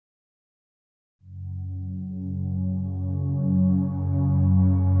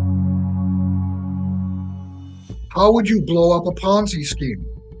How would you blow up a Ponzi scheme?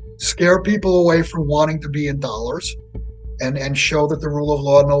 Scare people away from wanting to be in dollars and show that the rule of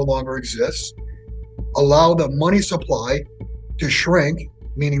law no longer exists. Allow the money supply to shrink,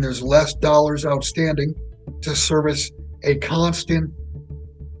 meaning there's less dollars outstanding to service a constant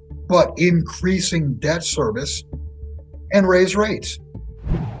but increasing debt service, and raise rates.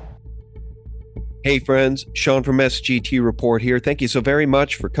 Hey friends, Sean from SGT Report here. Thank you so very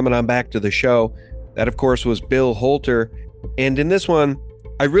much for coming on back to the show. That, of course, was Bill Holter. And in this one,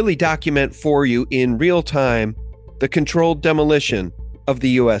 I really document for you in real time the controlled demolition of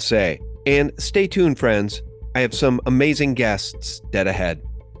the USA. And stay tuned, friends. I have some amazing guests dead ahead.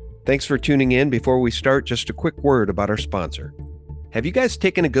 Thanks for tuning in. Before we start, just a quick word about our sponsor. Have you guys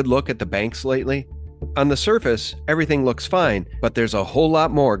taken a good look at the banks lately? On the surface, everything looks fine, but there's a whole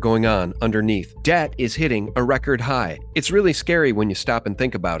lot more going on underneath. Debt is hitting a record high. It's really scary when you stop and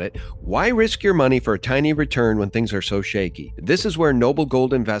think about it. Why risk your money for a tiny return when things are so shaky? This is where Noble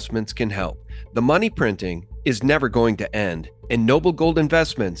Gold Investments can help. The money printing is never going to end, and Noble Gold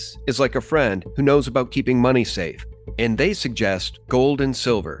Investments is like a friend who knows about keeping money safe. And they suggest gold and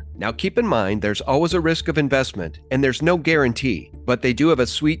silver. Now keep in mind, there's always a risk of investment and there's no guarantee, but they do have a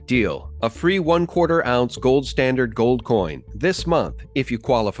sweet deal, a free 1/4 ounce gold standard gold coin this month if you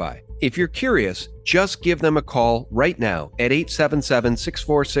qualify. If you're curious, just give them a call right now at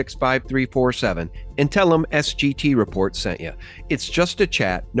 877-646-5347 and tell them SGT Report sent you. It's just a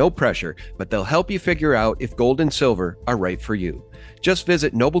chat, no pressure, but they'll help you figure out if gold and silver are right for you. Just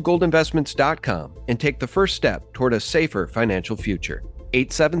visit noblegoldinvestments.com and take the first step toward a safer financial future.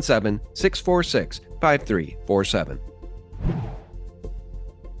 877-646-5347.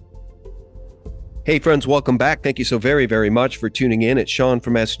 Hey friends, welcome back. Thank you so very, very much for tuning in. It's Sean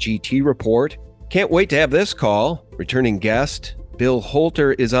from SGT Report. Can't wait to have this call. Returning guest, Bill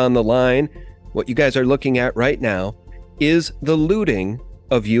Holter, is on the line. What you guys are looking at right now is the looting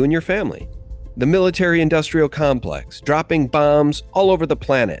of you and your family. The military-industrial complex, dropping bombs all over the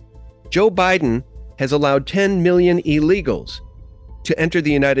planet. Joe Biden has allowed 10 million illegals to enter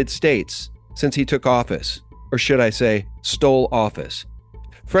the United States since he took office, or should I say, stole office.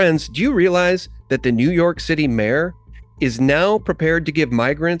 Friends, do you realize that the New York City mayor is now prepared to give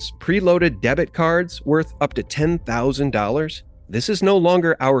migrants preloaded debit cards worth up to $10,000? This is no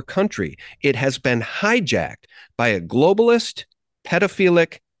longer our country. It has been hijacked by a globalist,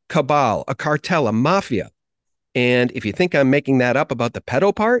 pedophilic cabal, a cartel, a mafia. And if you think I'm making that up about the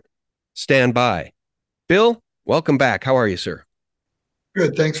pedo part, stand by. Bill, welcome back. How are you, sir?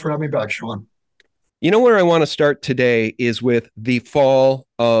 Good. Thanks for having me back, Sean. You know where I want to start today is with the fall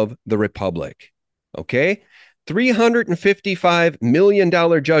of the Republic. Okay? $355 million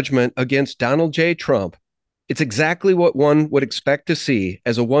judgment against Donald J. Trump. It's exactly what one would expect to see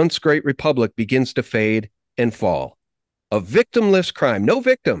as a once great republic begins to fade and fall. A victimless crime, no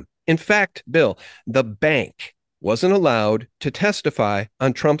victim. In fact, Bill, the bank wasn't allowed to testify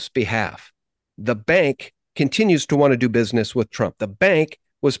on Trump's behalf. The bank continues to want to do business with Trump. The bank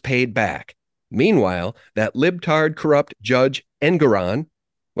was paid back. Meanwhile, that libtard corrupt Judge Engoron,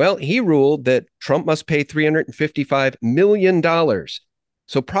 well, he ruled that Trump must pay $355 million.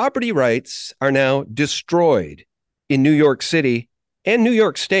 So property rights are now destroyed in New York City and New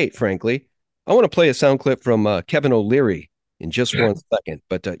York State, frankly. I want to play a sound clip from Kevin O'Leary in just 1 second.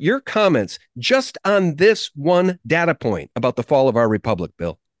 But your comments just on this one data point about the fall of our republic,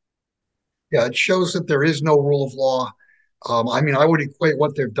 Bill. Yeah, it shows that there is no rule of law. I would equate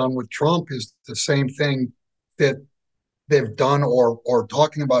what they've done with Trump is the same thing that they've done or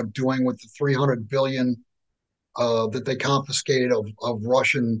talking about doing with the 300 billion that they confiscated of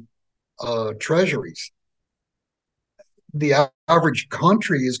Russian treasuries. The average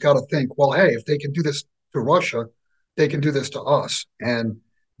country has got to think, well, hey, if they can do this to Russia, they can do this to us. And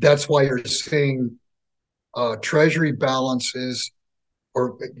that's why you're seeing treasury balances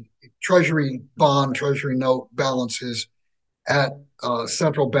or treasury bond, treasury note balances at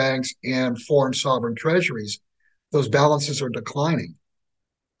central banks and foreign sovereign treasuries. Those balances are declining.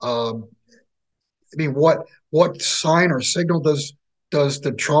 What sign or signal does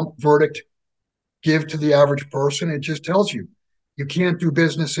the Trump verdict give to the average person? It just tells you can't do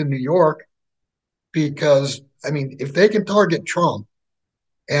business in New York because, if they can target Trump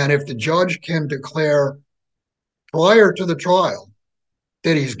and if the judge can declare prior to the trial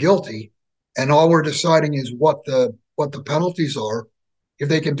that he's guilty and all we're deciding is what the penalties are, if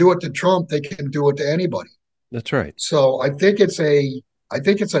they can do it to Trump, they can do it to anybody. That's right. So I think it's a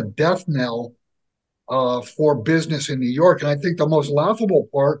death knell for business in New York. And I think the most laughable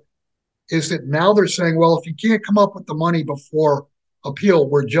part is that now they're saying, well, if you can't come up with the money before appeal,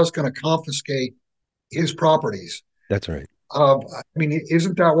 we're just going to confiscate his properties. That's right. I mean,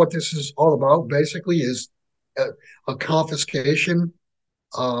 isn't that what this is all about? Basically, is a, a confiscation,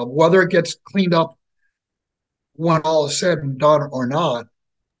 whether it gets cleaned up when all is said and done or not.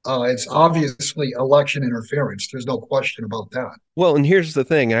 It's obviously election interference. There's no question about that. Well, and here's the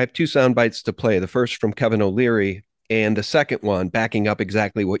thing. I have two sound bites to play. The first from Kevin O'Leary, and the second one backing up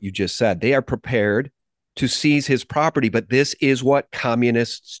exactly what you just said. They are prepared to seize his property, but this is what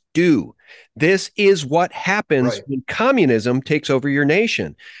communists do. This is what happens Right. when communism takes over your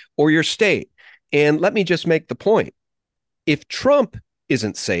nation or your state. And let me just make the point. If Trump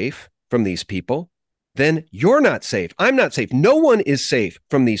isn't safe from these people, then you're not safe. I'm not safe. No one is safe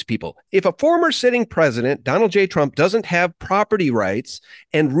from these people. If a former sitting president, Donald J. Trump, doesn't have property rights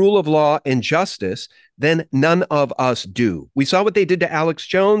and rule of law and justice, then none of us do. We saw what they did to Alex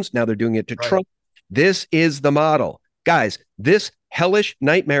Jones. Now they're doing it to Right. Trump. This is the model. Guys, this hellish,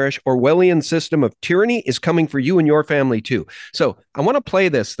 nightmarish, Orwellian system of tyranny is coming for you and your family too. So I want to play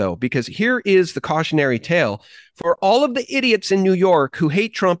this, though, because here is the cautionary tale for all of the idiots in New York who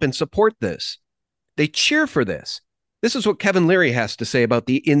hate Trump and support this. They cheer for this. This is what Kevin Leary has to say about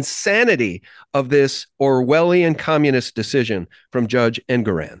the insanity of this Orwellian communist decision from Judge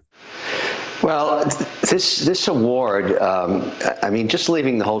Engoron. Well, this award, I mean, just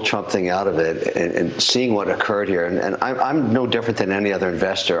leaving the whole Trump thing out of it and seeing what occurred here, and I'm no different than any other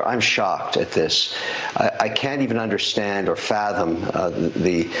investor. I'm shocked at this. I can't even understand or fathom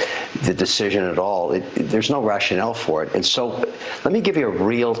the decision at all. There's no rationale for it. And so let me give you a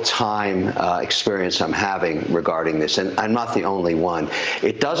real-time experience I'm having regarding this, and I'm not the only one.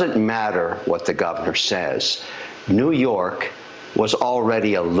 It doesn't matter what the governor says. New York was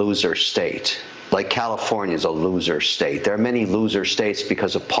already a loser state. Like California is a loser state. There are many loser states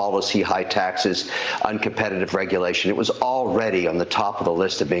because of policy, high taxes, uncompetitive regulation. It was already on the top of the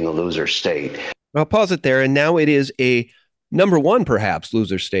list of being a loser state. I'll pause it there. And now it is a number one, perhaps,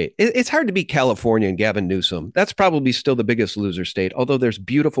 loser state. It's hard to beat California and Gavin Newsom. That's probably still the biggest loser state, although there's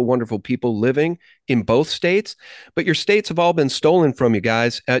beautiful, wonderful people living in both states. But your states have all been stolen from you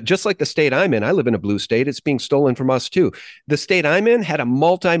guys, just like the state I'm in. I live in a blue state. It's being stolen from us, too. The state I'm in had a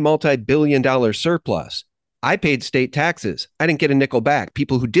multi-billion-dollar surplus. I paid state taxes. I didn't get a nickel back.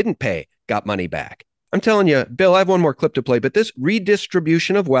 People who didn't pay got money back. I'm telling you, Bill, I have one more clip to play, but this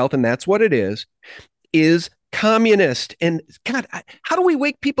redistribution of wealth, and that's what it is communist. And God, how do we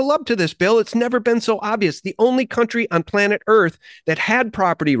wake people up to this, Bill? It's never been so obvious. The only country on planet Earth that had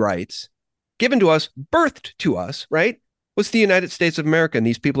property rights given to us, birthed to us, right, was the United States of America. And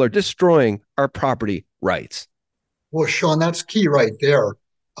these people are destroying our property rights. Well, Sean, that's key right there.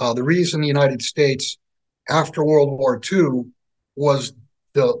 The reason the United States, after World War II, was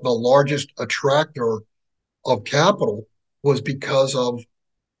the largest attractor of capital was because of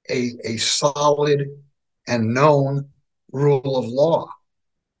a solid and known rule of law.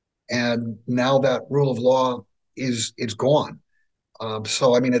 And now that rule of law is gone.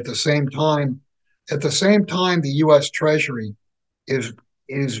 So I mean, at the same time, the U.S. Treasury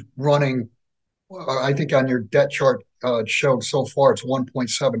is running. I think on your debt chart it showed so far it's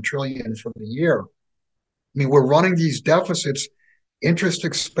 1.7 trillion for the year. I mean, we're running these deficits. Interest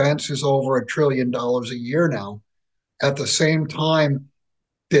expense is over $1 trillion a year now. At the same time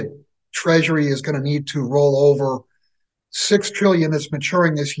that Treasury is going to need to roll over 6 trillion that's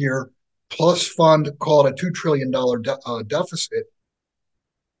maturing this year, plus fund, call it a $2 trillion deficit.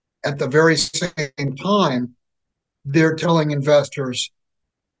 At the very same time, they're telling investors,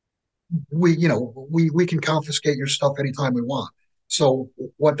 we can confiscate your stuff anytime we want. So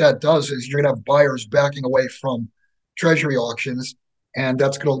what that does is you're going to have buyers backing away from Treasury auctions, and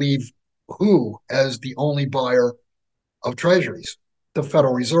that's going to leave who as the only buyer of Treasuries? The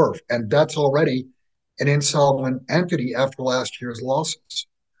Federal Reserve, and that's already an insolvent entity after last year's losses.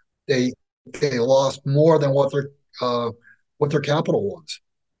 They lost more than what their capital was.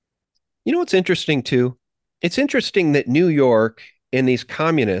 You know what's interesting too? It's interesting that New York and these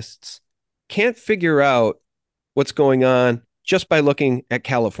communists can't figure out what's going on just by looking at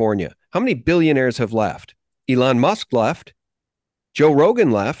California. How many billionaires have left? Elon Musk left. Joe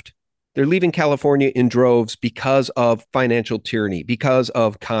Rogan left. They're leaving California in droves because of financial tyranny, because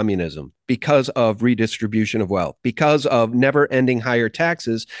of communism, because of redistribution of wealth, because of never-ending higher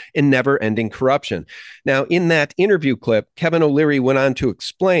taxes and never-ending corruption. Now, in that interview clip, Kevin O'Leary went on to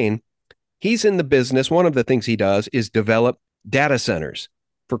explain he's in the business. One of the things he does is develop data centers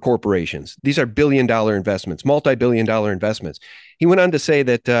for corporations. These are billion-dollar investments, multi-billion-dollar investments. He went on to say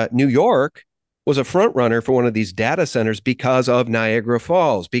that New York was a front runner for one of these data centers because of Niagara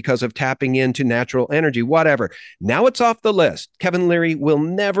Falls, because of tapping into natural energy, whatever. Now it's off the list. Kevin Leary will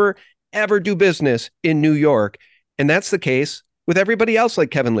never, ever do business in New York. And that's the case with everybody else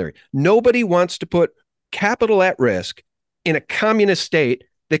like Kevin Leary. Nobody wants to put capital at risk in a communist state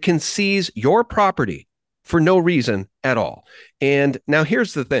that can seize your property for no reason at all. And now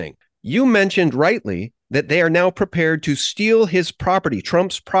here's the thing. You mentioned rightly that they are now prepared to steal his property,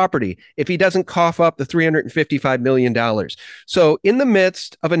 Trump's property, if he doesn't cough up the $355 million. So in the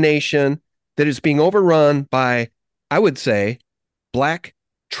midst of a nation that is being overrun by, I would say, black,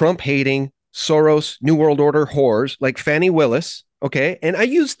 Trump-hating, Soros, New World Order whores like Fannie Willis, okay? And I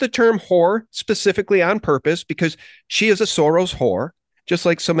use the term whore specifically on purpose because she is a Soros whore, just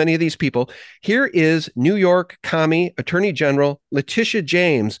like so many of these people. Here is New York Commie Attorney General Letitia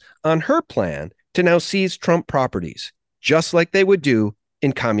James on her plan to now seize Trump properties, just like they would do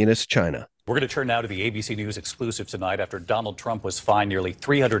in communist China. We're going to turn now to the ABC News exclusive tonight after Donald Trump was fined nearly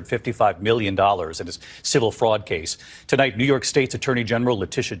 $355 million in his civil fraud case. Tonight, New York State's Attorney General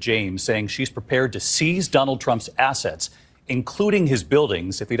Letitia James saying she's prepared to seize Donald Trump's assets, including his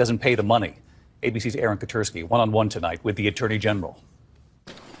buildings, if he doesn't pay the money. ABC's Aaron Katersky, one-on-one tonight with the Attorney General.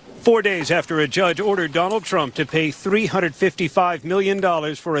 4 days after a judge ordered Donald Trump to pay $355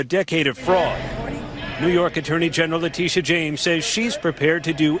 million for a decade of fraud, New York Attorney General Letitia James says she's prepared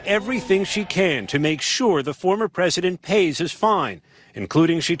to do everything she can to make sure the former president pays his fine,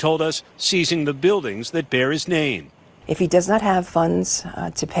 including, she told us, seizing the buildings that bear his name. If he does not have funds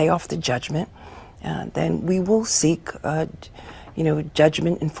to pay off the judgment, then we will seek,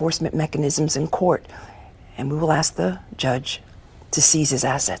 judgment enforcement mechanisms in court, and we will ask the judge to seize his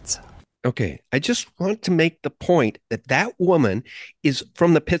assets. Okay, I just want to make the point that that woman is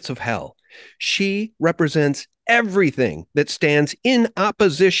from the pits of hell. She represents everything that stands in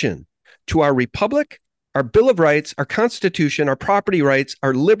opposition to our republic, our Bill of Rights, our Constitution, our property rights,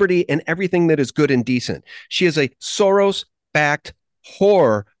 our liberty, and everything that is good and decent. She is a Soros-backed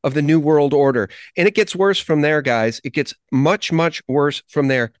whore of the New World Order. And it gets worse from there, guys. It gets much, much worse from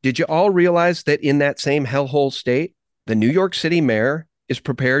there. Did you all realize that in that same hellhole state, the New York City mayor is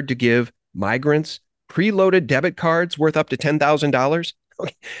prepared to give migrants preloaded debit cards worth up to $10,000?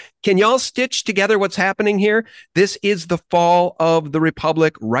 Can y'all stitch together what's happening here? This is the fall of the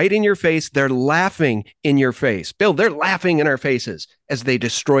republic right in your face. They're laughing in your face. Bill, they're laughing in our faces as they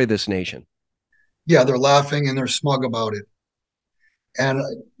destroy this nation. Yeah, they're laughing and they're smug about it. And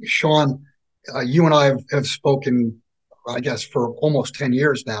Sean, you and I have spoken, I guess, for almost 10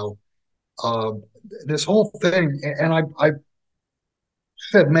 years now. This whole thing, and I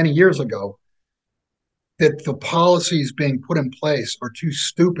said many years ago that the policies being put in place are too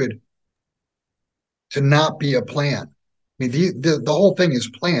stupid to not be a plan. I mean, the whole thing is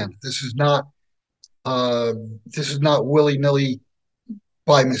planned. This is not willy-nilly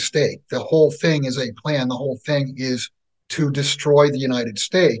by mistake. The whole thing is a plan. The whole thing is to destroy the United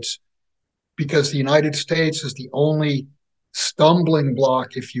States, because the United States is the only stumbling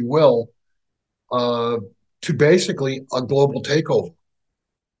block, if you will, to basically a global takeover.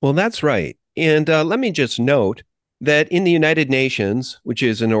 Well, that's right. And let me just note that in the United Nations, which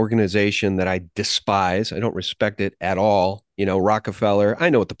is an organization that I despise, I don't respect it at all. You know, Rockefeller, I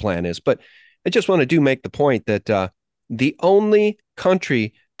know what the plan is, but I just want to make the point that the only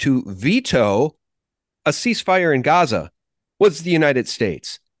country to veto a ceasefire in Gaza was the United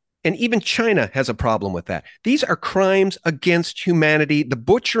States. And even China has a problem with that. These are crimes against humanity. The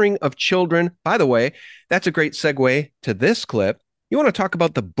butchering of children, by the way, that's a great segue to this clip. You want to talk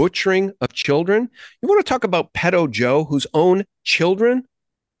about the butchering of children? You want to talk about pedo Joe, whose own children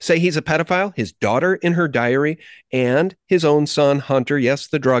say he's a pedophile? His daughter in her diary and his own son, Hunter, yes,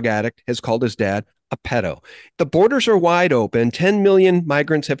 the drug addict, has called his dad a pedo. The borders are wide open. 10 million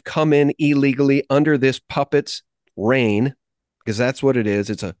migrants have come in illegally under this puppet's reign, because that's what it is.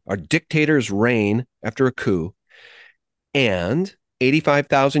 It's a dictator's reign after a coup. And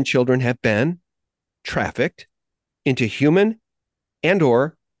 85,000 children have been trafficked into human and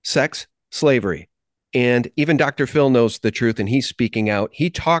or sex slavery. And even Dr. Phil knows the truth, and he's speaking out.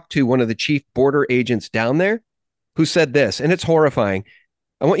 He talked to one of the chief border agents down there who said this, and it's horrifying.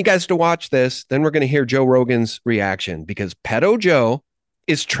 I want you guys to watch this. Then we're going to hear Joe Rogan's reaction, because pedo Joe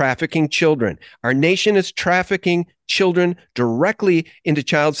is trafficking children. Our nation is trafficking children directly into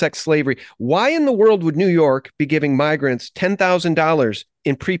child sex slavery. Why in the world would New York be giving migrants $10,000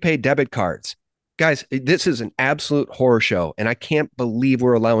 in prepaid debit cards? Guys, this is an absolute horror show, and I can't believe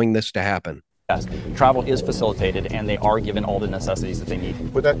we're allowing this to happen. Yes, travel is facilitated, and they are given all the necessities that they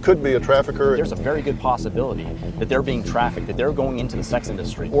need. But that could be a trafficker. There's a very good possibility that they're being trafficked, that they're going into the sex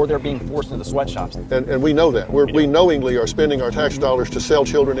industry, or they're being forced into the sweatshops. And we know that. We knowingly are spending our tax dollars to sell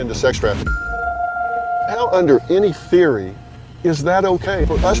children into sex trafficking. How, under any theory, Is that okay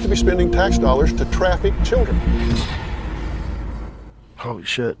for us to be spending tax dollars to traffic children? Holy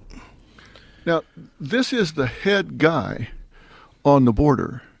shit. Now, this is the head guy on the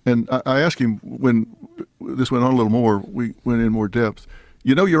border. And I asked him when this went on a little more, we went in more depth.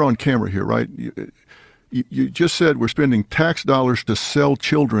 You know you're on camera here, right? You just said we're spending tax dollars to sell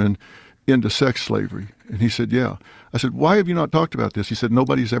children into sex slavery. And he said, yeah. I said, why have you not talked about this? He said,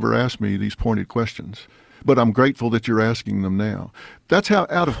 nobody's ever asked me these pointed questions, but I'm grateful that you're asking them now. That's how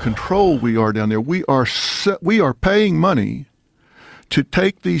out of control we are down there. We are paying money to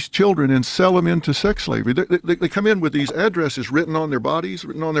take these children and sell them into sex slavery. They come in with these addresses written on their bodies,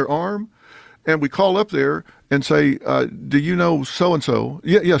 written on their arm, and we call up there and say, do you know so-and-so?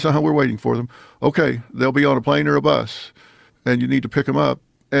 Yes, we're waiting for them. Okay, they'll be on a plane or a bus, and you need to pick them up.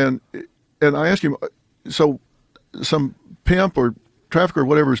 And I asked him, so some pimp or trafficker or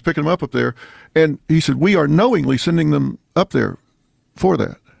whatever is picking them up there, and he said, we are knowingly sending them up there for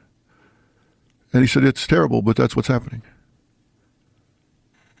that. And he said, it's terrible, but that's what's happening.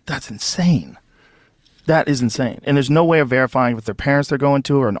 That's insane. That is insane. And there's no way of verifying if their parents they're going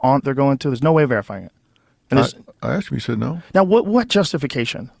to or an aunt they're going to. There's no way of verifying it. And I asked him, he said no. Now, what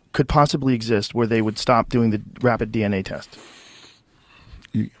justification could possibly exist where they would stop doing the rapid DNA test?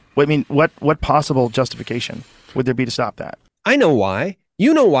 What possible justification would there be to stop that? I know why.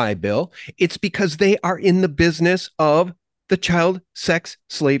 You know why, Bill. It's because they are in the business of the child sex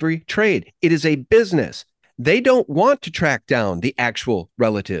slavery trade. It is a business. They don't want to track down the actual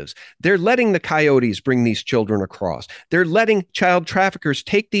relatives. They're letting the coyotes bring these children across. They're letting child traffickers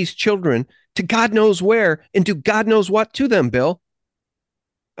take these children to God knows where and do God knows what to them, Bill.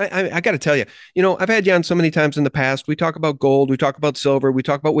 I got to tell you, I've had you on so many times in the past. We talk about gold. We talk about silver. We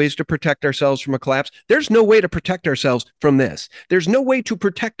talk about ways to protect ourselves from a collapse. There's no way to protect ourselves from this. There's no way to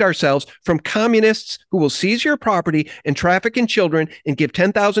protect ourselves from communists who will seize your property and traffic in children and give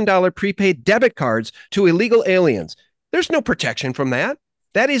 $10,000 prepaid debit cards to illegal aliens. There's no protection from that.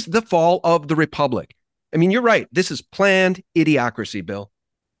 That is the fall of the republic. I mean, you're right. This is planned idiocracy, Bill.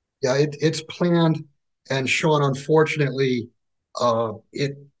 Yeah, it's planned. And Sean, unfortunately,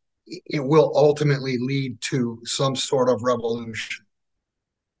 it will ultimately lead to some sort of revolution.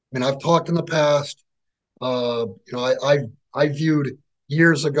 I mean, I've talked in the past. I viewed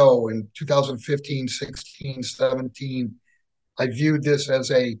years ago in 2015, 16, 17. I viewed this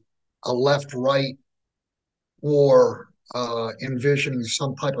as a left-right war, envisioning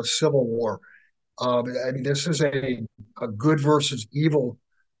some type of civil war. I mean, this is a good versus evil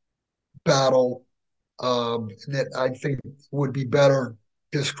battle that I think would be better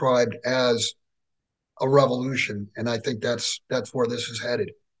described as a revolution. And I think that's where this is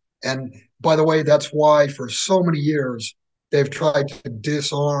headed. And by the way, that's why for so many years they've tried to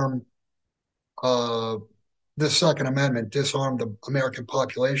disarm the Second Amendment, disarm the American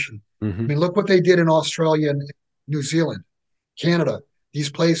population. Mm-hmm. I mean, look what they did in Australia and New Zealand, Canada. These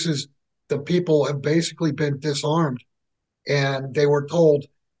places, the people have basically been disarmed, and they were told,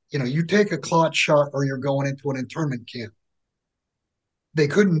 you take a clot shot or you're going into an internment camp. They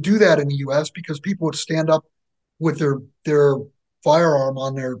couldn't do that in the U.S. because people would stand up with their firearm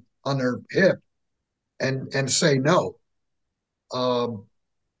on their hip and say no. So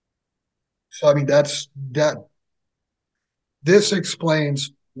I mean that. This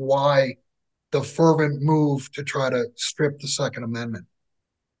explains why the fervent move to try to strip the Second Amendment.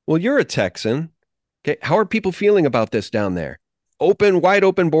 Well, you're a Texan. Okay, how are people feeling about this down there? Wide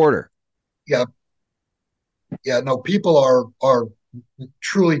open border. Yeah. No, people are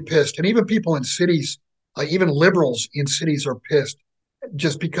truly pissed, and even people in cities, even liberals in cities are pissed,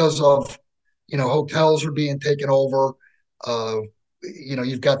 just because of hotels are being taken over.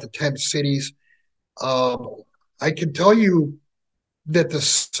 You've got the tent cities. I can tell you that the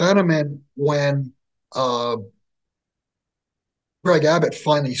sentiment when Greg Abbott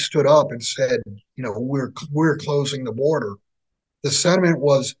finally stood up and said, we're closing the border, the sentiment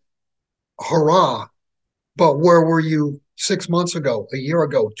was, hurrah, but where were you 6 months ago, a year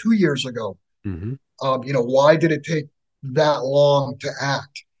ago, 2 years ago? Mm-hmm. Why did it take that long to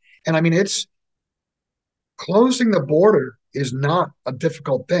act? And I mean, closing the border is not a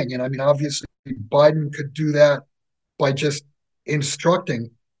difficult thing. And I mean, obviously, Biden could do that by just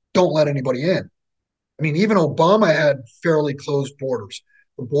instructing, don't let anybody in. I mean, even Obama had fairly closed borders.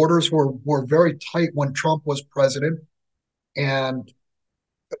 The borders were very tight when Trump was president. And,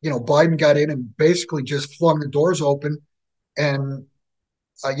 Biden got in and basically just flung the doors open and,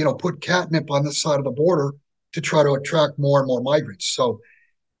 put catnip on this side of the border to try to attract more and more migrants. So,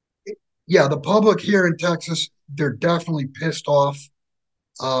 yeah, the public here in Texas, they're definitely pissed off.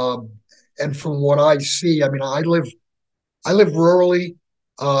 And from what I see, I mean, I live I live rurally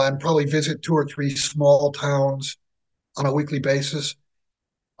and probably visit two or three small towns on a weekly basis.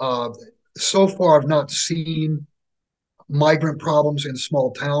 Uh, so far, I've not seen migrant problems in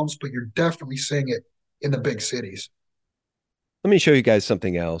small towns, but you're definitely seeing it in the big cities. Let me show you guys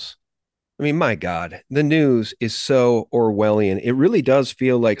something else. I mean, my God, the news is so Orwellian. It really does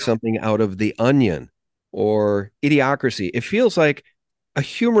feel like something out of The Onion or Idiocracy. It feels like a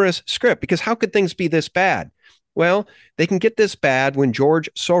humorous script because how could things be this bad? Well, they can get this bad when George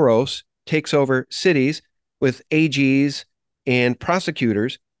Soros takes over cities with AGs and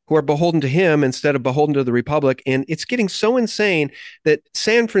prosecutors who are beholden to him instead of beholden to the Republic. And it's getting so insane that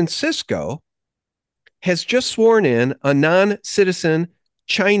San Francisco has just sworn in a non-citizen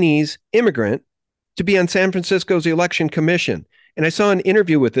Chinese immigrant to be on San Francisco's election commission. And I saw an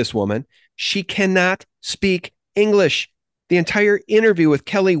interview with this woman. She cannot speak English. The entire interview with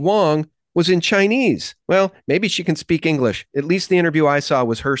Kelly Wong was in Chinese. Well, maybe she can speak English. At least the interview I saw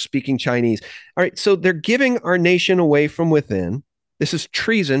was her speaking Chinese. All right, so they're giving our nation away from within. This is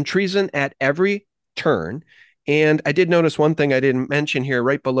treason at every turn. And I did notice one thing I didn't mention here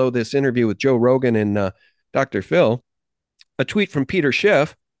right below this interview with Joe Rogan and Dr. Phil, a tweet from Peter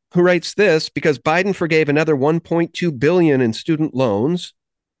Schiff, who writes this: because Biden forgave another 1.2 billion in student loans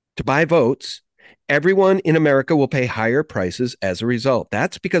to buy votes, everyone in America will pay higher prices as a result.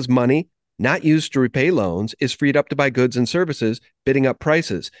 That's because money not used to repay loans is freed up to buy goods and services, bidding up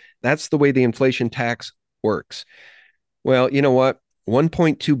prices. That's the way the inflation tax works. Well, you know what?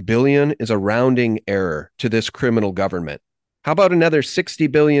 1.2 billion is a rounding error to this criminal government. How about another 60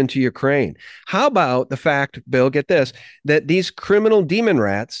 billion to Ukraine? How about the fact, Bill, get this, that these criminal demon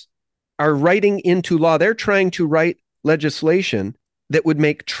rats are writing into law. They're trying to write legislation that would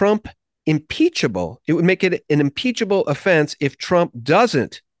make Trump impeachable. It would make it an impeachable offense if Trump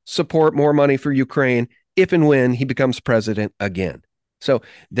doesn't support more money for Ukraine if and when he becomes president again. So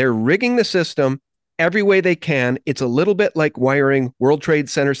they're rigging the system every way they can. It's a little bit like wiring World Trade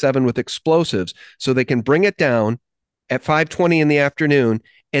Center 7 with explosives so they can bring it down at 5:20 in the afternoon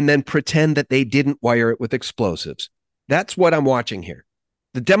and then pretend that they didn't wire it with explosives. That's what I'm watching here.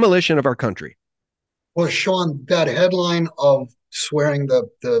 The demolition of our country. Well, Sean, that headline of swearing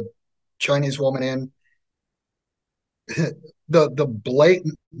the Chinese woman in, the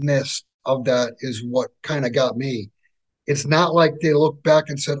blatantness of that is what kind of got me. It's not like they looked back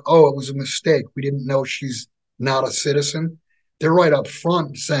and said, oh, it was a mistake. We didn't know she's not a citizen. They're right up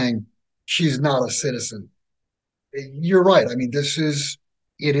front saying she's not a citizen. You're right. I mean, it's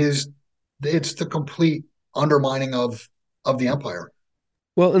the complete undermining of the empire.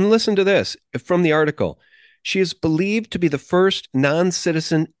 Well, and listen to this from the article. She is believed to be the first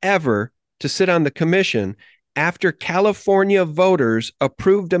non-citizen ever to sit on the commission after California voters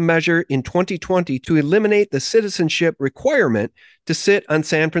approved a measure in 2020 to eliminate the citizenship requirement to sit on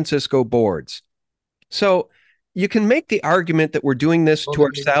San Francisco boards. So you can make the argument that we're doing this to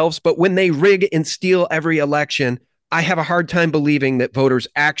ourselves, but when they rig and steal every election, I have a hard time believing that voters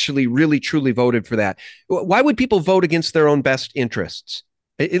actually really truly voted for that. Why would people vote against their own best interests?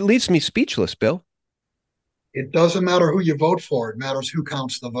 It leaves me speechless, Bill. It doesn't matter who you vote for. It matters who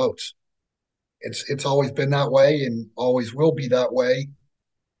counts the votes. It's always been that way and always will be that way.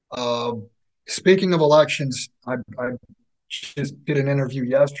 Speaking of elections, I just did an interview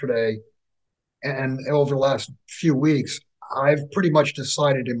yesterday, and over the last few weeks, I've pretty much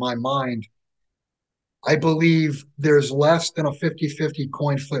decided in my mind, I believe there's less than a 50-50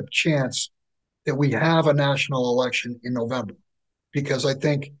 coin flip chance that we have a national election in November, because I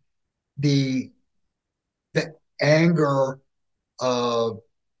think the anger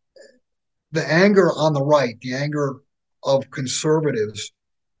the anger on the right, the anger of conservatives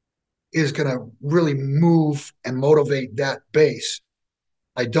is going to really move and motivate that base.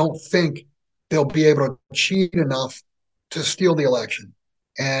 I don't think they'll be able to cheat enough to steal the election.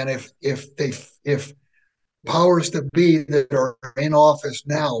 And if powers that be that are in office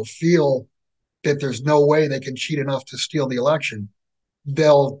now feel that there's no way they can cheat enough to steal the election,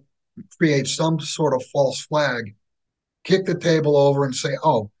 they'll create some sort of false flag, kick the table over and say,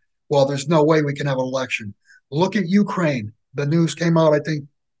 oh, well, there's no way we can have an election. Look at Ukraine. The news came out, I think,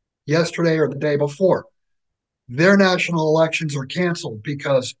 yesterday or the day before. Their national elections are canceled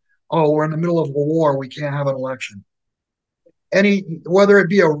because, oh, we're in the middle of a war. We can't have an election. Whether it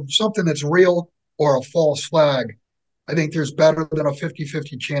be something that's real or a false flag, I think there's better than a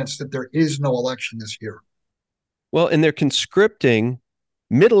 50-50 chance that there is no election this year. Well, and they're conscripting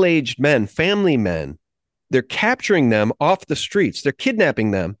middle-aged men, family men. They're capturing them off the streets. They're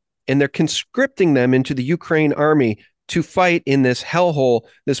kidnapping them, and they're conscripting them into the Ukraine army to fight in this hellhole,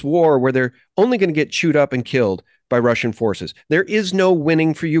 this war where they're only going to get chewed up and killed by Russian forces. There is no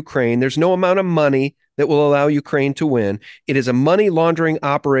winning for Ukraine. There's no amount of money that will allow Ukraine to win. It is a money laundering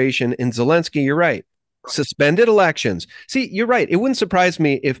operation. And Zelensky, you're right. Suspended elections. See, you're right. It wouldn't surprise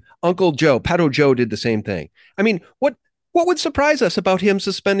me if Uncle Joe, Pato Joe, did the same thing. I mean, what would surprise us about him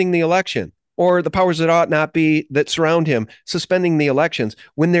suspending the election, or the powers that ought not be that surround him suspending the elections,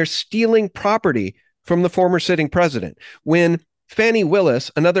 when they're stealing property from the former sitting president? When Fannie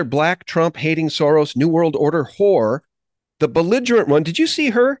Willis, another black Trump hating Soros New World Order whore, the belligerent one, did you see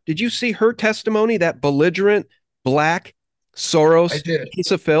her? Did you see her testimony? That belligerent black Soros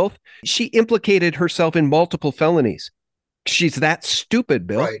piece of filth. She implicated herself in multiple felonies. She's that stupid,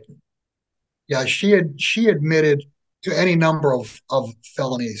 Bill. Right. Yeah, she admitted to any number of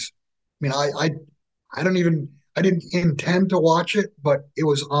felonies. I mean, I didn't intend to watch it, but it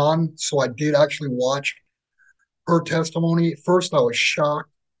was on, so I did actually watch her testimony. At first, I was shocked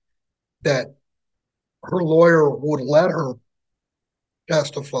that her lawyer would let her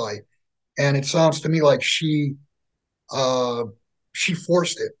testify, and it sounds to me like she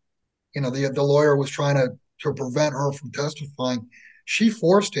forced it. You know, the lawyer was trying to prevent her from testifying. She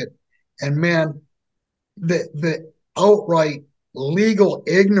forced it, and man, the outright legal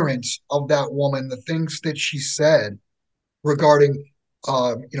ignorance of that woman, the things that she said regarding,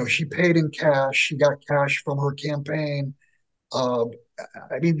 she paid in cash, she got cash from her campaign. I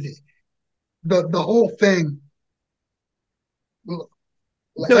mean, the whole thing. No,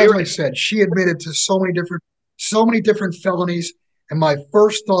 as I said, she admitted to so many different felonies. And my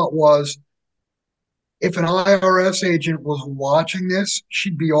first thought was, if an IRS agent was watching this,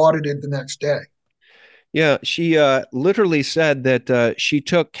 she'd be audited the next day. Yeah, she literally said that she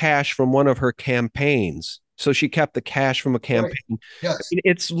took cash from one of her campaigns. So she kept the cash from a campaign. Right. Yes.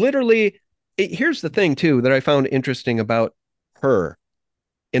 It's literally, here's the thing, too, that I found interesting about her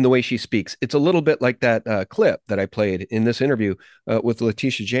in the way she speaks. It's a little bit like that clip that I played in this interview with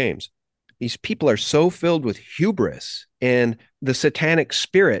Letitia James. These people are so filled with hubris and the satanic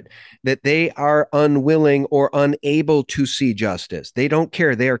spirit that they are unwilling or unable to see justice. They don't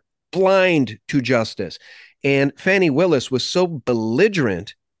care. They are blind to justice. And Fannie Willis was so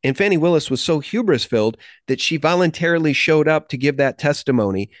belligerent, and Fannie Willis was so hubris filled that she voluntarily showed up to give that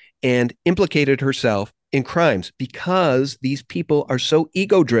testimony and implicated herself in crimes because these people are so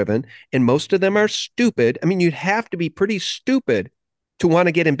ego driven, and most of them are stupid. I mean, you'd have to be pretty stupid to want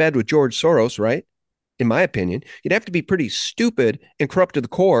to get in bed with George Soros, right? In my opinion, you'd have to be pretty stupid and corrupt to the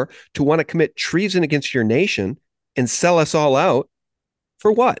core to want to commit treason against your nation and sell us all out.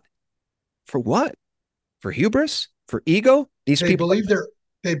 For what? For what? For hubris? For ego? These people believe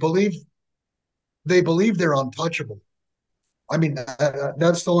they believe they're untouchable. I mean,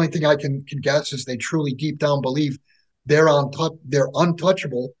 that's the only thing I can guess is they truly deep down believe they're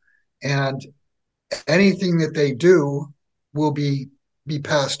untouchable, and anything that they do will be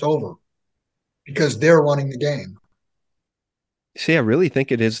passed over because they're running the game. See, I really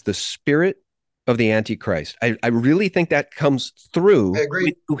think it is the spirit of the Antichrist. I really think that comes through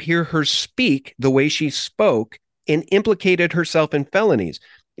when you hear her speak the way she spoke and implicated herself in felonies.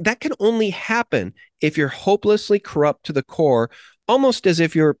 That can only happen if you're hopelessly corrupt to the core, almost as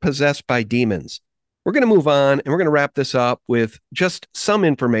if you're possessed by demons. We're going to move on, and we're going to wrap this up with just some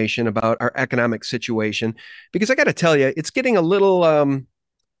information about our economic situation, because I got to tell you, it's getting a little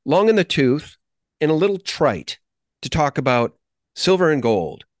long in the tooth and a little trite to talk about silver and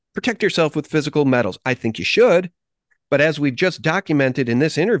gold. Protect yourself with physical metals. I think you should, but as we've just documented in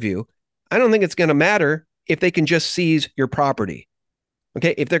this interview, I don't think it's going to matter if they can just seize your property.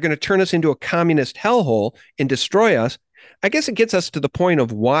 Okay, if they're going to turn us into a communist hellhole and destroy us, I guess it gets us to the point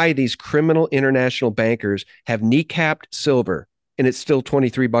of why these criminal international bankers have kneecapped silver and it's still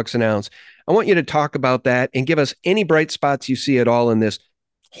 $23 an ounce. I want you to talk about that and give us any bright spots you see at all in this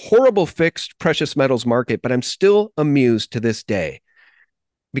horrible fixed precious metals market. But I'm still amused to this day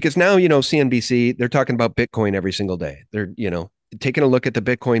because now, CNBC, they're talking about Bitcoin every single day. They're, taking a look at the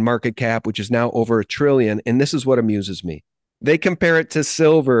Bitcoin market cap, which is now over $1 trillion. And this is what amuses me. They compare it to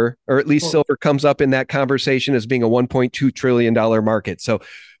silver, or at least silver comes up in that conversation as being a $1.2 trillion market. So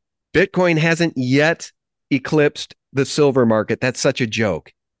Bitcoin hasn't yet eclipsed the silver market. That's such a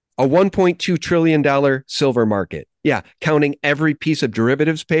joke. A $1.2 trillion silver market. Yeah, counting every piece of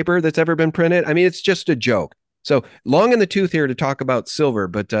derivatives paper that's ever been printed. I mean, it's just a joke. So long in the tooth here to talk about silver,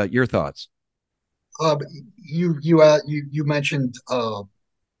 but your thoughts? You mentioned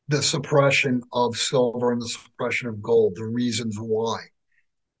the suppression of silver and the suppression of gold, the reasons why.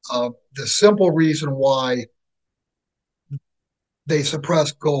 The simple reason why they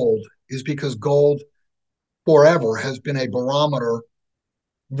suppress gold is because gold forever has been a barometer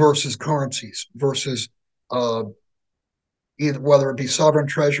versus currencies, versus either whether it be sovereign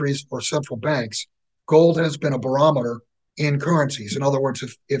treasuries or central banks. Gold has been a barometer in currencies. In other words,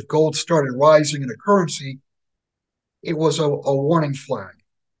 if gold started rising in a currency, it was a warning flag.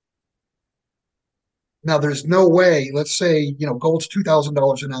 Now, there's no way, let's say, gold's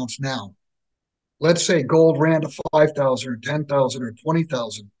 $2,000 an ounce now. Let's say gold ran to 5,000 or 10,000 or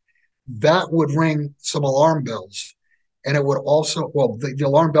 20,000. That would ring some alarm bells. And it would also, well, the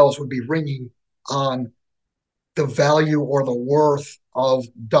alarm bells would be ringing on the value or the worth of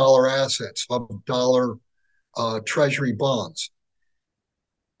dollar assets, of dollar treasury bonds.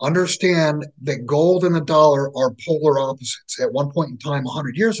 Understand that gold and the dollar are polar opposites. At one point in time,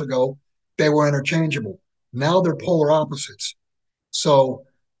 100 years ago, they were interchangeable. Now they're polar opposites. So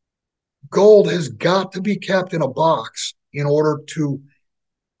gold has got to be kept in a box in order to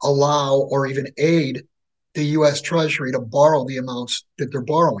allow or even aid the U.S. Treasury to borrow the amounts that they're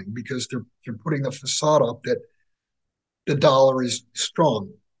borrowing, because they're putting the facade up that the dollar is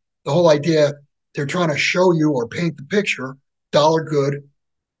strong. The whole idea, they're trying to show you or paint the picture, dollar good,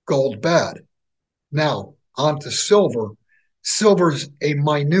 gold bad. Now, on to silver. Silver's a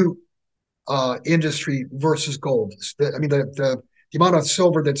minute industry versus gold. I mean, the amount of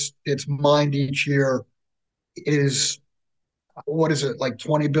silver that's mined each year is, what is it, like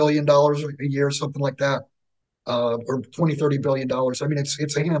 $20 billion a year, something like that, or 20, $30 billion. I mean,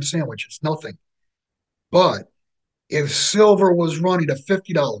 it's a ham sandwich. It's nothing. But if silver was running to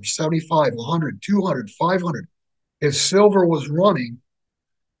 $50, 75, 100, 200, 500, if silver was running,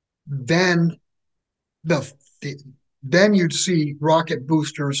 then then you'd see rocket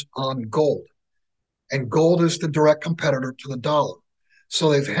boosters on gold. And gold is the direct competitor to the dollar.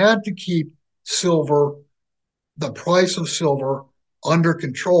 So they've had to keep silver, the price of silver, under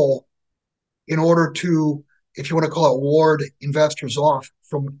control in order to, if you want to call it, ward investors off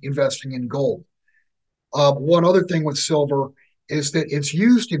from investing in gold. One other thing with silver is that it's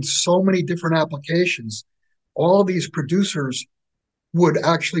used in so many different applications. All of these producers would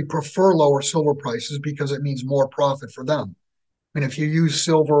actually prefer lower silver prices because it means more profit for them. And if you use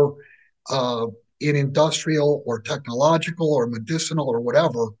silver in industrial or technological or medicinal or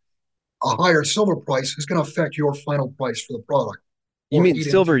whatever, a higher silver price is going to affect your final price for the product. You mean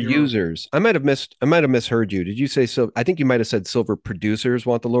silver users? I might have misheard you. Did you say so? I think you might have said silver producers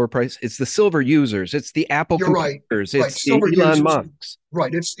want the lower price. It's the silver users. It's the Apple computers. Right. It's the Elon Musk's.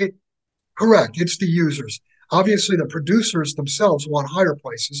 Right. Correct. It's the users. Obviously, the producers themselves want higher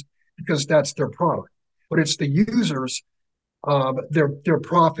prices because that's their product. But it's the users. Their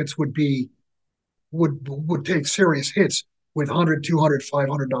profits would take serious hits with $100, $200,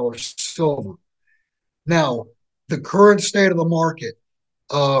 $500 silver. Now, the current state of the market,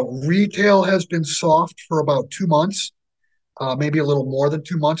 retail has been soft for about 2 months, maybe a little more than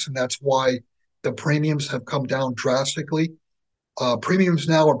 2 months, and that's why the premiums have come down drastically. Premiums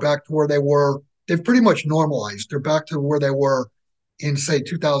now are back to where they were. They've pretty much normalized. They're back to where they were in, say,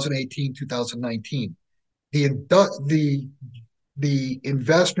 2018, 2019. The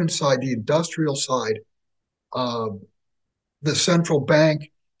investment side, the industrial side, the central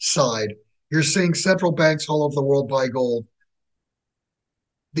bank side, you're seeing central banks all over the world buy gold.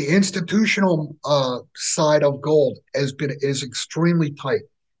 The institutional side of gold is extremely tight.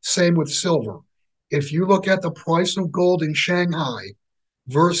 Same with silver. If you look at the price of gold in Shanghai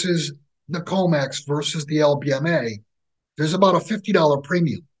versus the COMEX versus the LBMA, there's about a $50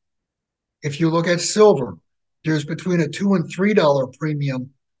 premium. If you look at silver, there's between a $2 and $3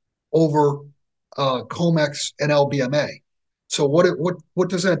 premium over COMEX and LBMA. So what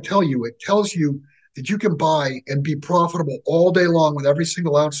does that tell you? It tells you that you can buy and be profitable all day long with every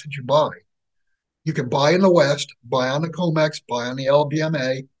single ounce that you buy. You can buy in the West, buy on the COMEX, buy on the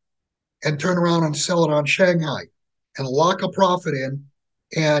LBMA, and turn around and sell it on Shanghai and lock a profit in,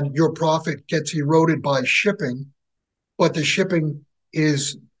 and your profit gets eroded by shipping. But the shipping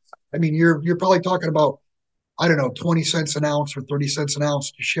is, I mean, you're probably talking about, I don't know, 20 cents an ounce or 30 cents an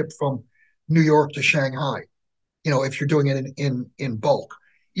ounce to ship from New York to Shanghai, if you're doing it in bulk.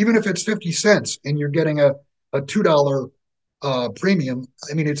 Even if it's 50 cents and you're getting a $2 premium,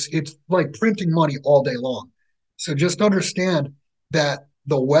 I mean, it's like printing money all day long. So just understand that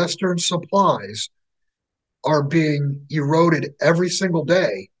the Western supplies are being eroded every single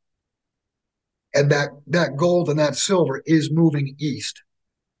day, and that gold and that silver is moving east.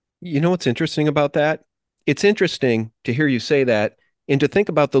 You know what's interesting about that? It's interesting to hear you say that and to think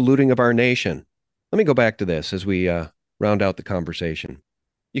about the looting of our nation. Let me go back to this as we round out the conversation.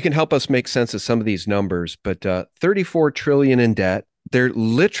 You can help us make sense of some of these numbers, but $34 trillion in debt. They're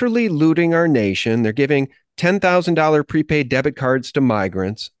literally looting our nation. They're giving $10,000 prepaid debit cards to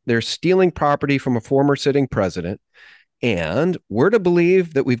migrants. They're stealing property from a former sitting president. And we're to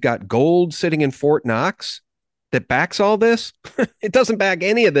believe that we've got gold sitting in Fort Knox that backs all this? It doesn't back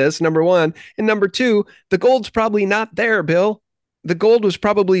any of this, number one. And number two, the gold's probably not there, Bill. The gold was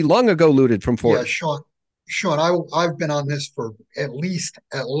probably long ago looted from Fort. Yeah, Sean, I've been on this for at least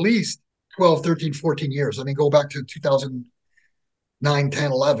 12, 13, 14 years. I mean, go back to 2009,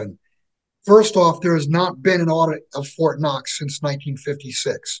 10, 11. First off, there has not been an audit of Fort Knox since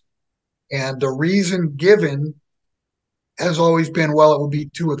 1956. And the reason given has always been, well, it would be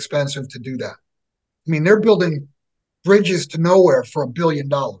too expensive to do that. I mean, they're building bridges to nowhere for $1 billion.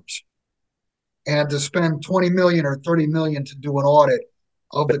 And to spend 20 million or 30 million to do an audit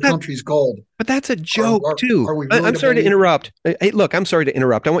of the country's gold. But that's a joke, too. Are we really I'm sorry to interrupt. Hey, look, I'm sorry to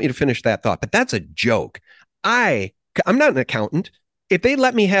interrupt. I want you to finish that thought, but that's a joke. I'm not an accountant. If they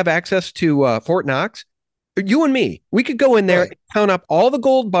let me have access to Fort Knox, you and me, we could go in there and count up all the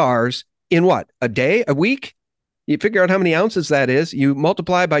gold bars in what, a day, a week? You figure out how many ounces that is. You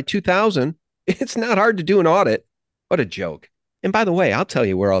multiply by 2,000. It's not hard to do an audit. What a joke. And by the way, I'll tell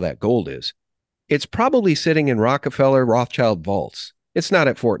you where all that gold is. It's probably sitting in Rockefeller Rothschild vaults. It's not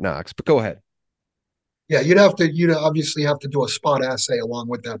at Fort Knox, but go ahead. Yeah, you'd obviously have to do a spot assay along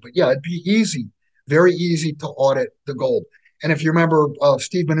with that. But yeah, it'd be easy, very easy to audit the gold. And if you remember,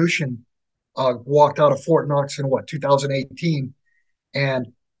 Steve Mnuchin walked out of Fort Knox in 2018, and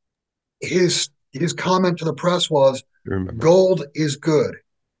his comment to the press was, "Gold is good."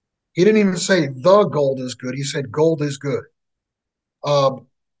 He didn't even say the gold is good. He said gold is good.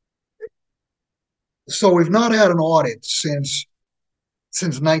 So we've not had an audit since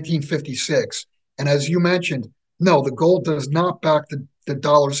 1956. And as you mentioned, no, the gold does not back the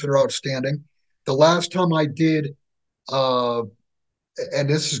dollars that are outstanding. The last time I did, and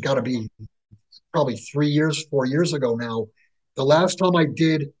this has got to be probably 4 years ago now, the last time I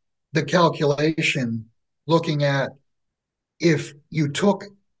did the calculation looking at if you took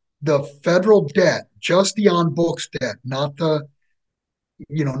the federal debt, just the on-books debt, not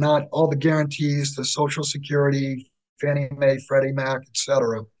not all the guarantees, the Social Security, Fannie Mae, Freddie Mac, et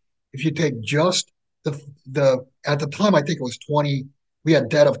cetera. If you take just the at the time, I think it was 20, we had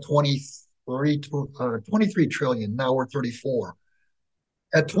debt of 23 trillion. Now we're 34.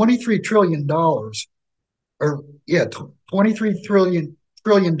 At $23 trillion, $23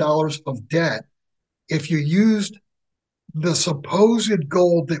 trillion of debt, if you used the supposed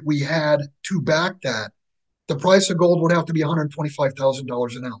gold that we had to back that, the price of gold would have to be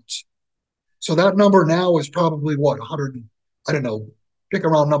 $125,000 an ounce. So that number now is probably what, 100, I don't know, pick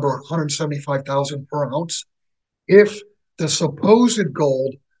around number 175,000 per ounce. If the supposed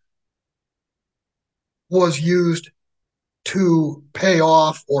gold was used to pay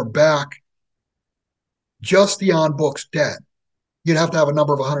off or back just the on-books debt, you'd have to have a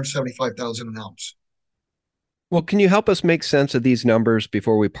number of 175,000 an ounce. Well, can you help us make sense of these numbers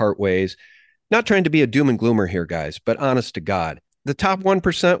before we part ways? Not trying to be a doom and gloomer here, guys, but honest to God, the top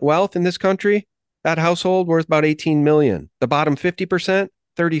 1% wealth in this country, that household worth about 18 million. The bottom 50%,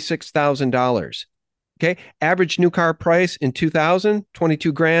 $36,000. Okay. Average new car price in 2000,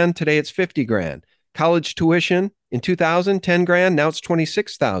 22 grand. Today it's 50 grand. College tuition in 2000, 10 grand. Now it's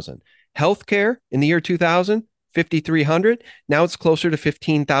 26,000. Healthcare in the year 2000, 5,300. Now it's closer to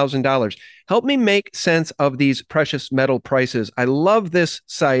 $15,000. Help me make sense of these precious metal prices. I love this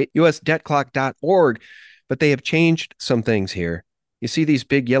site, usdebtclock.org, but they have changed some things here. You see these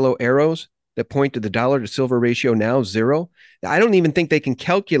big yellow arrows that point to the dollar to silver ratio now 0? I don't even think they can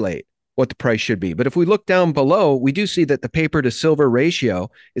calculate what the price should be. But if we look down below, we do see that the paper to silver ratio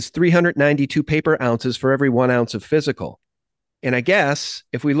is 392 paper ounces for every 1 ounce of physical. And I guess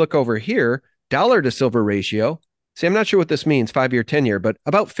if we look over here, dollar to silver ratio, see, I'm not sure what this means, 5-year, 10-year, but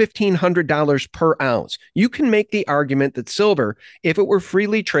about $1,500 per ounce. You can make the argument that silver, if it were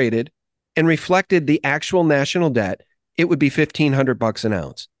freely traded and reflected the actual national debt, it would be $1,500 an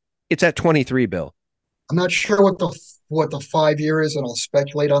ounce. It's at 23, Bill. I'm not sure what the 5-year is, and I'll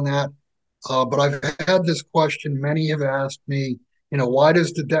speculate on that. But I've had this question. Many have asked me, why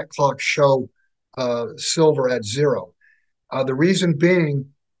does the debt clock show silver at 0? The reason being,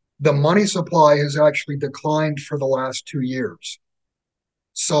 the money supply has actually declined for the last 2 years.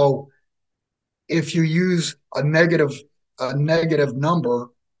 So if you use a negative number,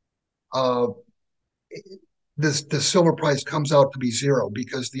 the silver price comes out to be 0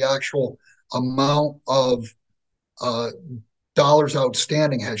 because the actual amount of dollars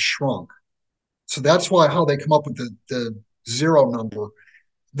outstanding has shrunk. So that's how they come up with the 0 number.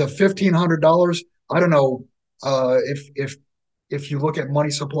 The $1,500, I don't know if you look at money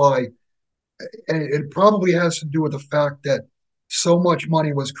supply and it probably has to do with the fact that so much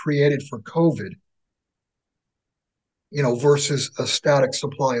money was created for COVID, versus a static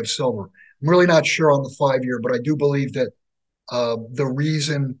supply of silver. I'm really not sure on the 5 year, but I do believe that the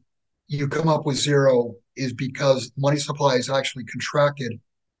reason you come up with zero is because money supply is actually contracted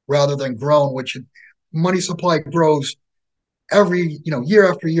rather than grown, which money supply grows every, year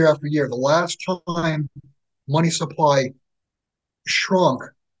after year after year. The last time money supply shrunk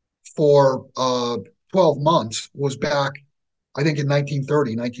for 12 months was back, I think, in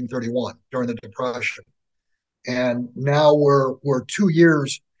 1930, 1931, during the Depression. And now we're 2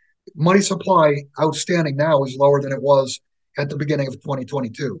 years. Money supply outstanding now is lower than it was at the beginning of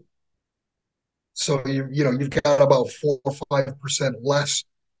 2022. So you've got about 4 or 5% less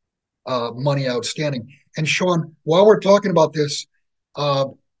money outstanding. And Sean, while we're talking about this,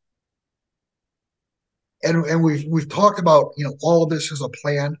 and we've talked about all of this as a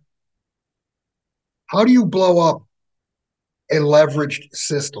plan. How do you blow up a leveraged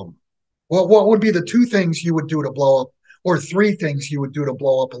system? What would be the two things you would do to blow up, or three things you would do to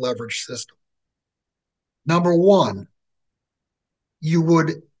blow up a leveraged system? Number one, you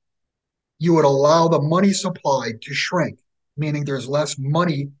would allow the money supply to shrink, meaning there's less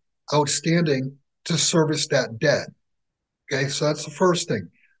money outstanding to service that debt. Okay, so that's the first thing.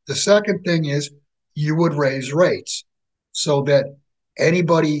 The second thing is you would raise rates so that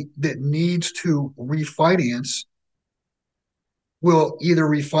anybody that needs to refinance will either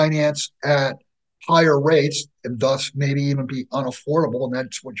refinance at higher rates and thus maybe even be unaffordable, and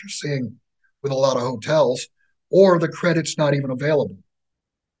that's what you're seeing with a lot of hotels, or the credit's not even available.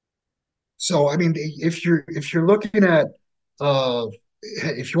 So, I mean, if you're looking at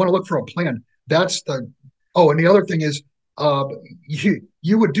if you want to look for a plan, that's the. Oh, and the other thing is,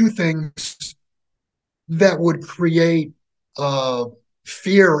 you would do things that would create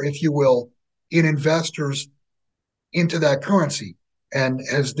fear, if you will, in investors into that currency. And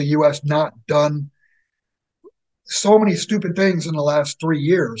has the U.S. not done so many stupid things in the last 3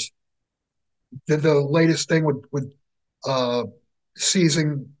 years? The latest thing with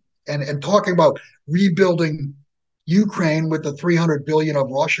seizing and talking about rebuilding Ukraine with the 300 billion of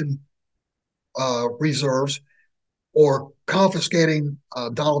Russian reserves, or confiscating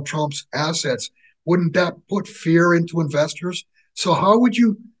Donald Trump's assets. Wouldn't that put fear into investors? So how would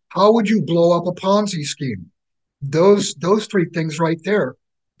you blow up a Ponzi scheme? Those three things right there,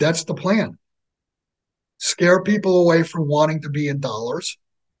 that's the plan. Scare people away from wanting to be in dollars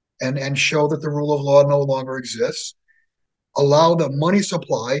and show that the rule of law no longer exists. Allow the money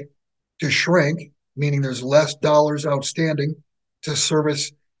supply to shrink, meaning there's less dollars outstanding to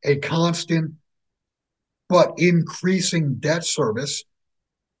service a constant but increasing debt service,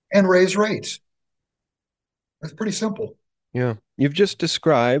 and raise rates. That's pretty simple. Yeah. You've just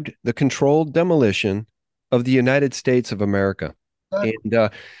described the controlled demolition of the United States of America. And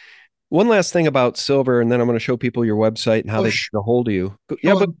one last thing about silver, and then I'm going to show people your website and how they can get a hold of you.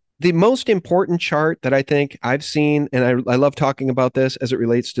 Yeah, but the most important chart that I think I've seen, and I love talking about this as it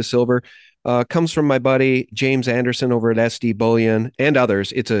relates to silver, comes from my buddy James Anderson over at SD Bullion and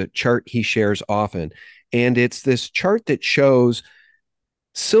others. It's a chart he shares often. And it's this chart that shows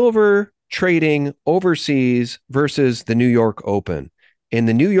silver trading overseas versus the New York Open. In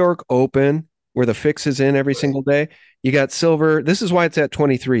the New York Open, where the fix is in every single day, you got silver. This is why it's at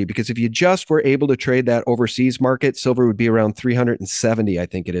 23, because if you just were able to trade that overseas market, silver would be around 370, I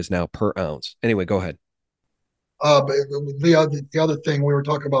think it is now, per ounce. Anyway, go ahead. The other thing we were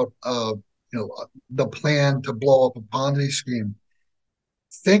talking about, the plan to blow up a Ponzi scheme.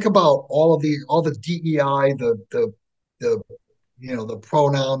 Think about all the DEI, the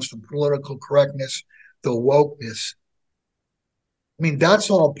pronouns, the political correctness, the wokeness. I mean, that's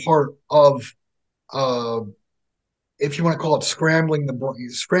all part of, if you want to call it scrambling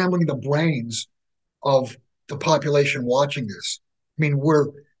the brains of the population watching this. I mean,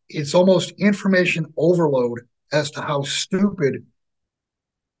 it's almost information overload as to how stupid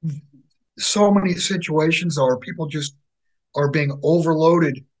so many situations are. People just are being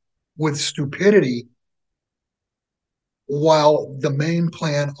overloaded with stupidity, while the main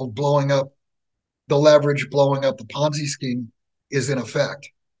plan of blowing up the leverage, blowing up the Ponzi scheme is in effect.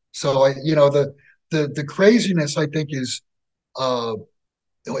 So the craziness, I think, is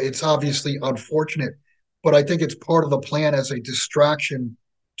it's obviously unfortunate, but I think it's part of the plan as a distraction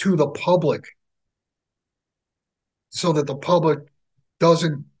to the public, so that the public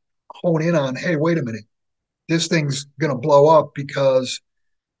doesn't hone in on, hey, wait a minute, this thing's going to blow up because,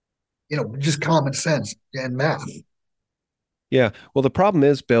 just common sense and math. Yeah. Well, the problem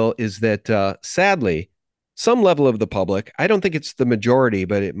is, Bill, is that sadly, some level of the public, I don't think it's the majority,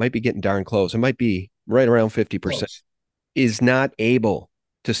 but it might be getting darn close. It might be right around 50%, is not able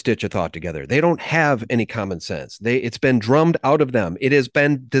to stitch a thought together. They don't have any common sense. It's been drummed out of them. It has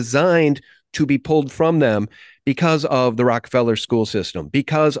been designed to be pulled from them because of the Rockefeller school system,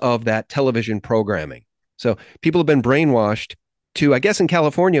 because of that television programming. So people have been brainwashed to, I guess in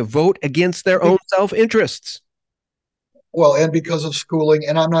California, vote against their own self-interests. Well, and because of schooling,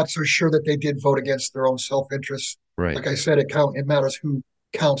 and I'm not so sure that they did vote against their own self-interests. Right. Like I said, it matters who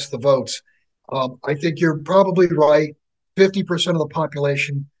counts the votes. I think you're probably right. 50% of the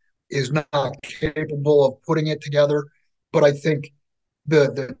population is not capable of putting it together. But I think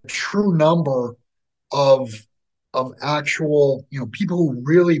the true number of actual, people who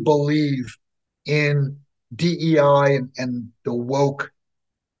really believe in DEI and the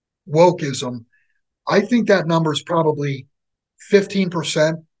wokeism, I think that number is probably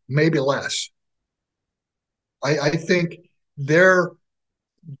 15%, maybe less. I think they're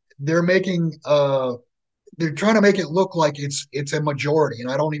making they're trying to make it look like it's a majority, and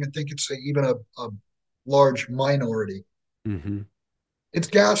I don't even think it's even a large minority. Mm-hmm. It's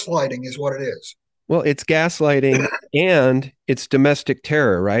gaslighting, is what it is. Well, it's gaslighting and it's domestic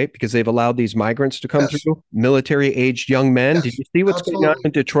terror, right? Because they've allowed these migrants to come through, military-aged young men. Yes, did you see what's absolutely going on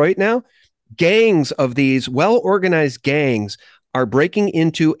in Detroit now? Gangs of these well-organized gangs are breaking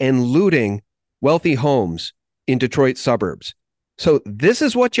into and looting wealthy homes in Detroit suburbs. So this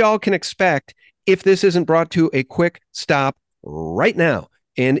is what y'all can expect if this isn't brought to a quick stop right now.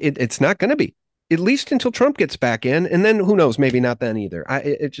 And it's not going to be, at least until Trump gets back in. And then who knows, maybe not then either.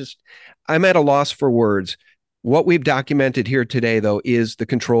 I'm at a loss for words. What we've documented here today, though, is the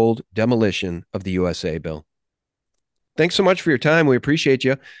controlled demolition of the USA, Bill. Thanks so much for your time. We appreciate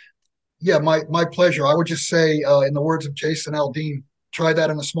you. Yeah, my pleasure. I would just say, in the words of Jason Aldean, try that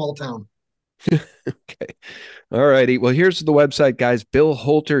in a small town. Okay. All righty. Well, here's the website, guys,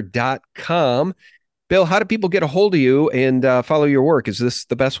 billholter.com. Bill, how do people get a hold of you and follow your work? Is this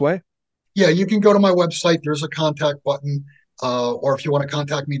the best way? Yeah, you can go to my website. There's a contact button. Or if you want to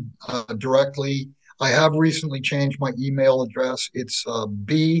contact me directly, I have recently changed my email address. It's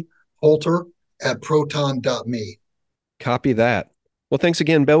bholter@proton.me. Copy that. Well, thanks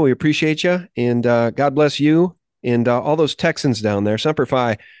again, Bill. We appreciate you. And God bless you and all those Texans down there. Semper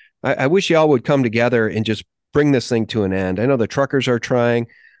Fi. I wish y'all would come together and just bring this thing to an end. I know the truckers are trying.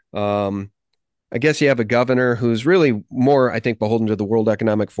 I guess you have a governor who's really more, I think, beholden to the World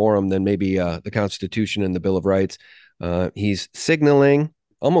Economic Forum than maybe the Constitution and the Bill of Rights. He's signaling,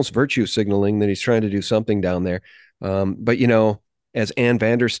 almost virtue signaling, that he's trying to do something down there. But, as Ann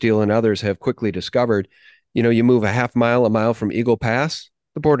Vandersteel and others have quickly discovered, you move a mile from Eagle Pass,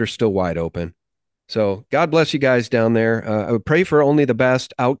 the border's still wide open. So God bless you guys down there. I would pray for only the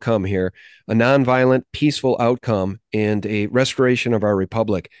best outcome here, a nonviolent, peaceful outcome and a restoration of our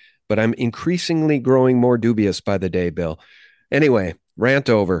republic. But I'm increasingly growing more dubious by the day, Bill. Anyway, rant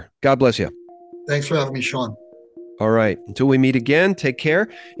over. God bless you. Thanks for having me, Sean. All right. Until we meet again, take care.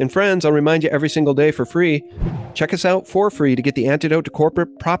 And friends, I'll remind you every single day for free. Check us out for free to get the antidote to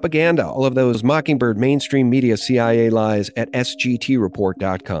corporate propaganda, all of those Mockingbird, mainstream media, CIA lies at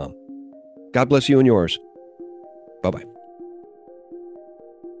sgtreport.com. God bless you and yours. Bye-bye.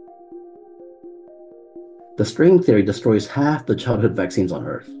 The string theory destroys half the childhood vaccines on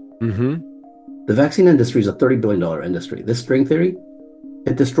Earth. Mm-hmm. The vaccine industry is a $30 billion industry. This string theory,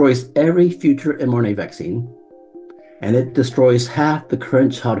 it destroys every future mRNA vaccine, and it destroys half the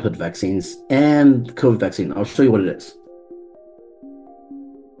current childhood vaccines and the COVID vaccine. I'll show you what it is.